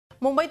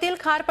मुंबईतील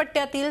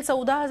खारपट्ट्यातील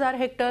 14,000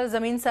 हेक्टर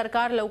जमीन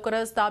सरकार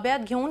लवकरच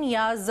ताब्यात घेऊन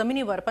या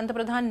जमिनीवर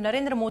पंतप्रधान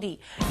नरेंद्र मोदी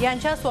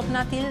यांच्या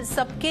स्वप्नातील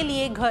सबके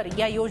लिए घर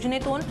या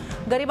योजनेतून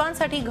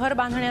गरिबांसाठी घर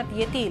बांधण्यात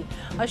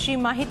येतील अशी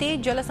माहिती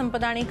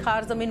जलसंपदा आणि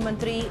खार जमीन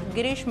मंत्री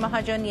गिरीश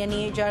महाजन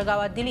यांनी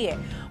जळगावात दिली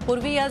आहे।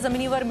 पूर्वी या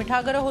जमिनीवर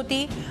मिठागरं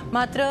होती,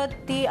 मात्र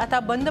ती आता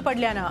बंद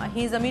पडल्यानं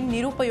ही जमीन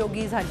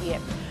निरुपयोगी झाली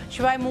आहे।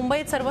 शिवाय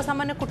मुंबईत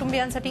सर्वसामान्य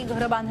कुटुंबियांसाठी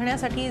घर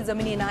बांधण्यासाठी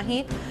जमिनी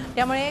नाहीत,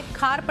 त्यामुळे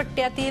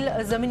खारपट्ट्यातील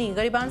जमिनी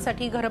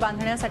गरिबांसाठी घर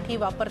बांधण्यासाठी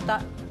वापरता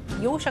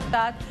येऊ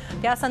शकतात।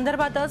 त्या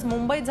संदर्भातच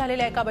मुंबईत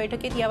झालेल्या एका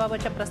बैठकीत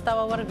याबाबतच्या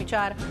प्रस्तावावर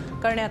विचार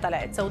करण्यात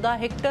आलाय। 14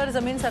 हेक्टर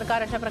जमीन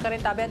सरकार अशा प्रकारे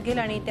ताब्यात घेईल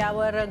आणि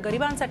त्यावर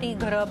गरिबांसाठी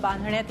घर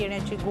बांधण्यात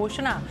येण्याची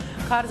घोषणा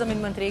खार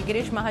जमीन मंत्री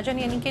गिरीश महाजन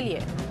यांनी केली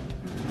आहे।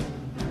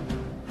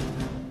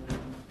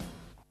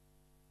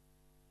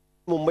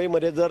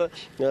 मुंबईमध्ये जर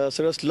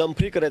सगळं स्लम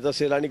फ्री करायचं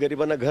असेल आणि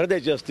गरिबांना घर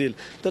द्यायचे असतील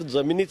तर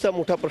जमिनीचा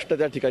मोठा प्रश्न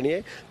त्या ठिकाणी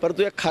आहे।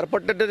 परंतु या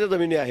खारपट्ट्याच्या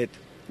जमिनी आहेत,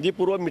 जी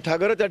पूर्व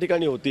मिठागरं त्या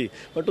ठिकाणी होती,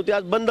 परंतु त्या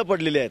आज बंद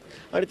पडलेल्या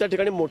आहेत आणि त्या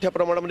ठिकाणी मोठ्या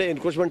प्रमाणामध्ये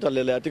एन्क्रोचमेंट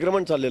चाललेलं आहे,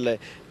 अतिक्रमण चाललेलं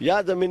आहे।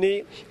 या जमिनी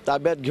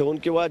ताब्यात घेऊन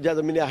किंवा ज्या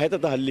जमिनी आहेत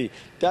आता हल्ली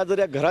त्या जर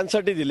या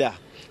घरांसाठी दिल्या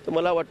तर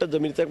मला वाटतं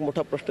जमिनीचा एक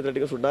मोठा प्रश्न त्या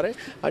ठिकाणी सुटणार आहे।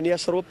 आणि या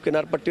सर्व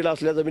किनारपट्टीला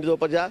असलेल्या जमिनी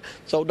जवळपास या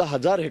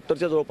 14,000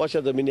 हेक्टरच्या जवळपास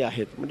या जमिनी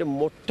आहेत, म्हणजे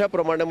मोठ्या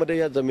प्रमाणामध्ये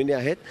या जमिनी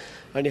आहेत।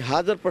 आणि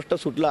हा जर प्रश्न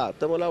सुटला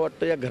तर मला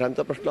वाटतं या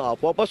घरांचा प्रश्न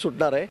आपोआपच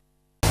सुटणार आहे।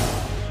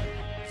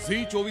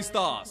 झी 24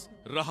 तास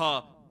रहा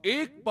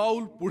एक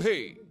पाऊल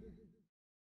पुढे।